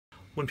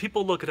When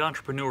people look at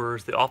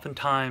entrepreneurs, they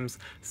oftentimes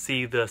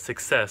see the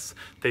success.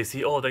 They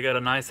see, oh, they got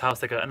a nice house,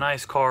 they got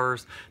nice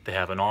cars, they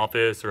have an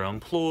office or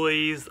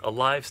employees, a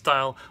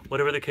lifestyle,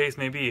 whatever the case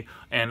may be.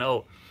 And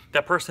oh,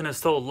 that person is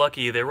so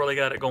lucky, they really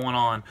got it going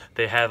on.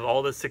 They have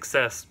all this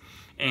success.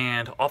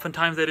 And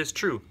oftentimes that is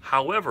true.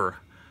 However,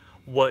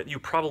 what you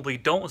probably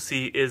don't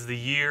see is the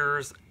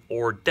years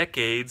or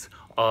decades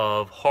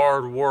of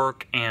hard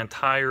work and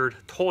tired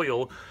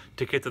toil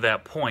to get to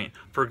that point.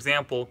 For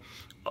example,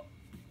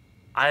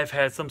 I've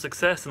had some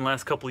success in the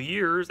last couple of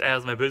years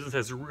as my business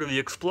has really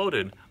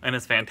exploded, and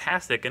it's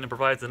fantastic and it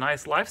provides a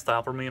nice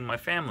lifestyle for me and my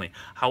family.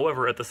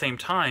 However, at the same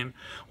time,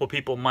 what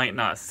people might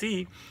not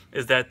see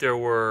is that there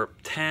were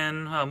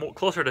 10,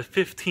 closer to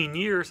 15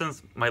 years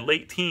since my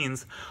late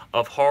teens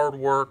of hard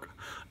work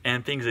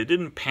and things that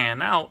didn't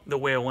pan out the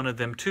way I wanted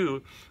them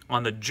to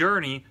on the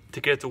journey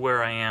to get to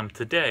where I am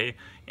today.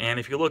 And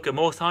if you look at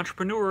most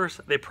entrepreneurs,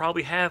 they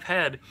probably have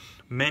had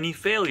many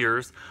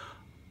failures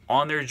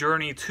on their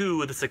journey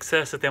to the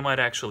success that they might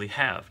actually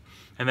have.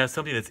 And that's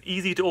something that's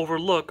easy to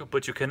overlook,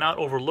 but you cannot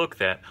overlook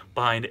that.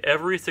 Behind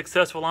every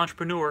successful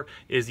entrepreneur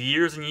is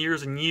years and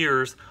years and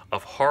years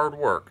of hard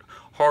work.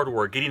 Hard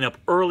work, getting up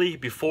early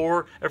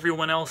before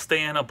everyone else,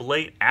 staying up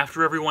late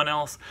after everyone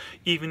else,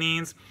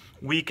 evenings,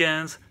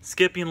 weekends,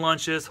 skipping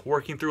lunches,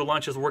 working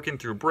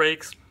through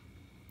breaks,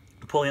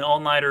 pulling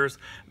all-nighters.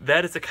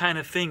 That is the kind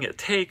of thing it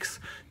takes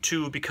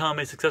to become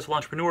a successful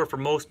entrepreneur for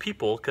most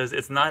people, because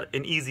it's not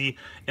an easy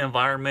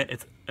environment.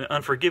 It's an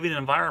unforgiving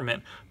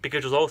environment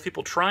because there's always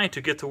people trying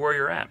to get to where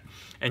you're at,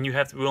 and you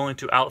have to be willing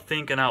to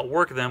outthink and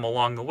outwork them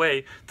along the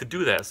way to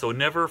do that. So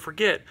never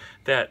forget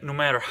that no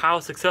matter how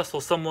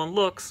successful someone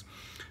looks,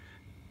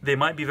 they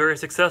might be very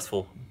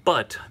successful,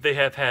 but they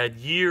have had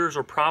years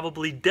or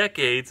probably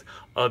decades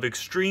of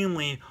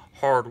extremely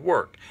hard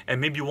work.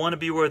 And maybe you want to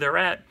be where they're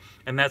at,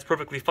 and that's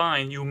perfectly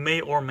fine. You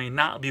may or may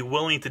not be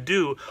willing to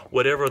do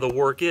whatever the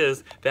work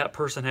is that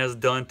person has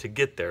done to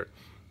get there.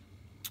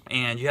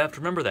 And you have to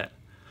remember that.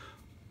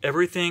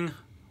 Everything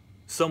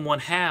someone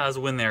has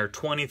when they're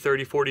 20,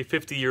 30, 40,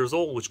 50 years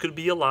old, which could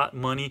be a lot,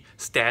 money,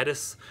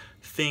 status,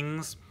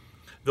 things,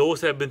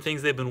 those have been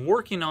things they've been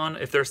working on.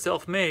 If they're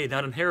self-made,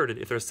 not inherited,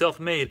 if they're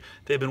self-made,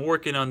 they've been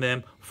working on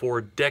them for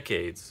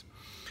decades.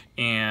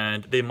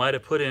 And they might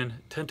have put in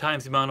 10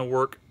 times the amount of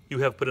work you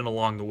have put in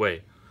along the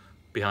way.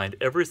 Behind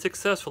every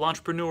successful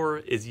entrepreneur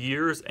is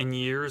years and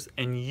years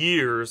and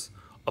years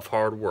of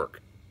hard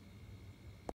work.